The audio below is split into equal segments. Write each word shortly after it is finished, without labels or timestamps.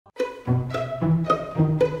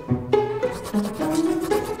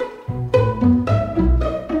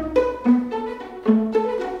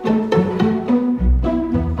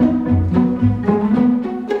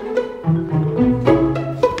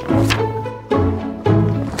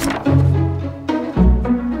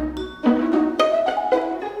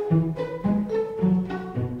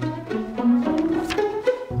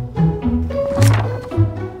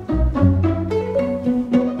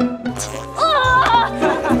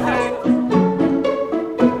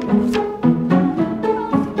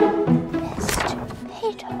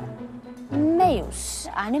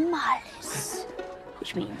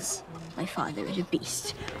father is a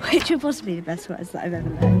beast, which are possibly the best words that I've ever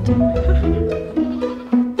learned.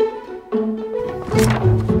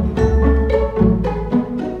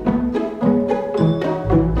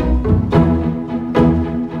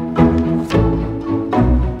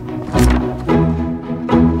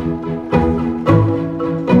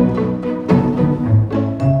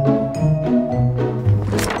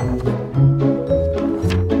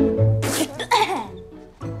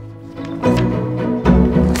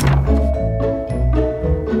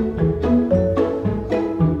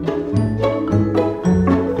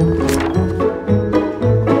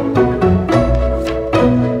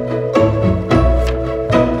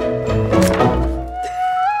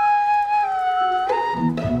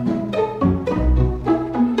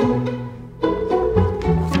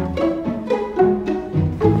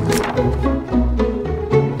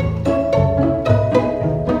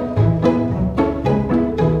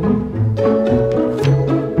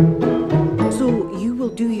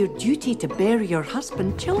 To bear your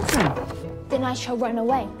husband children. Then I shall run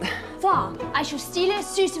away. Far, I shall steal a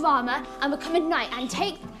suit of armour and will come at night and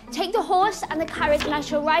take the horse and the carriage and I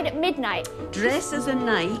shall ride at midnight. Dress as a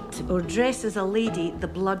knight or dress as a lady, the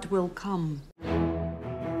blood will come.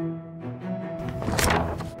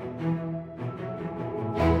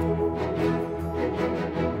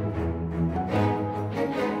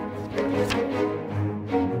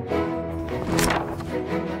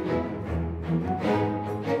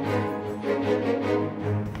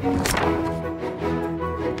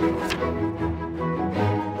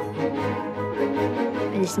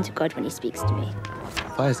 Listen to God when he speaks to me.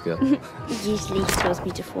 Wise girl. Usually he tells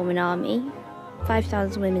me to form an army,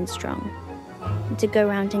 5,000 women strong, and to go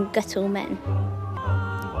around and gut all men.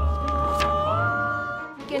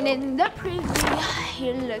 And in the privy,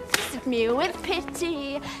 he looks at me with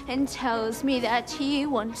pity and tells me that he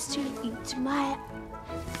wants to eat my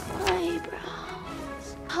eyebrows.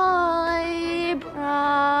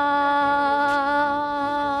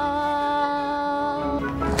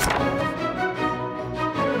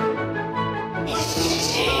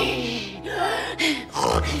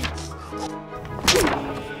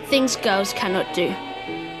 Things girls cannot do.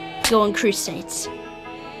 Go on crusades.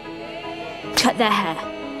 Cut their hair.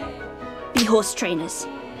 Be horse trainers.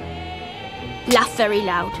 Laugh very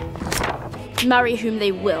loud. Marry whom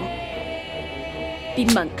they will. Be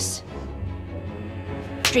monks.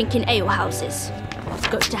 Drink in alehouses.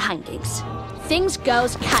 Go to hangings. Things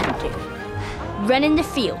girls can do. Run in the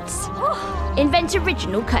fields. Invent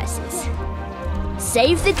original curses.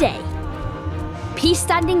 Save the day. Peace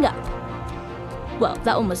standing up. Well,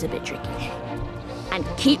 that one was a bit tricky. And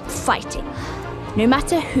keep fighting, no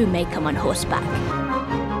matter who may come on horseback.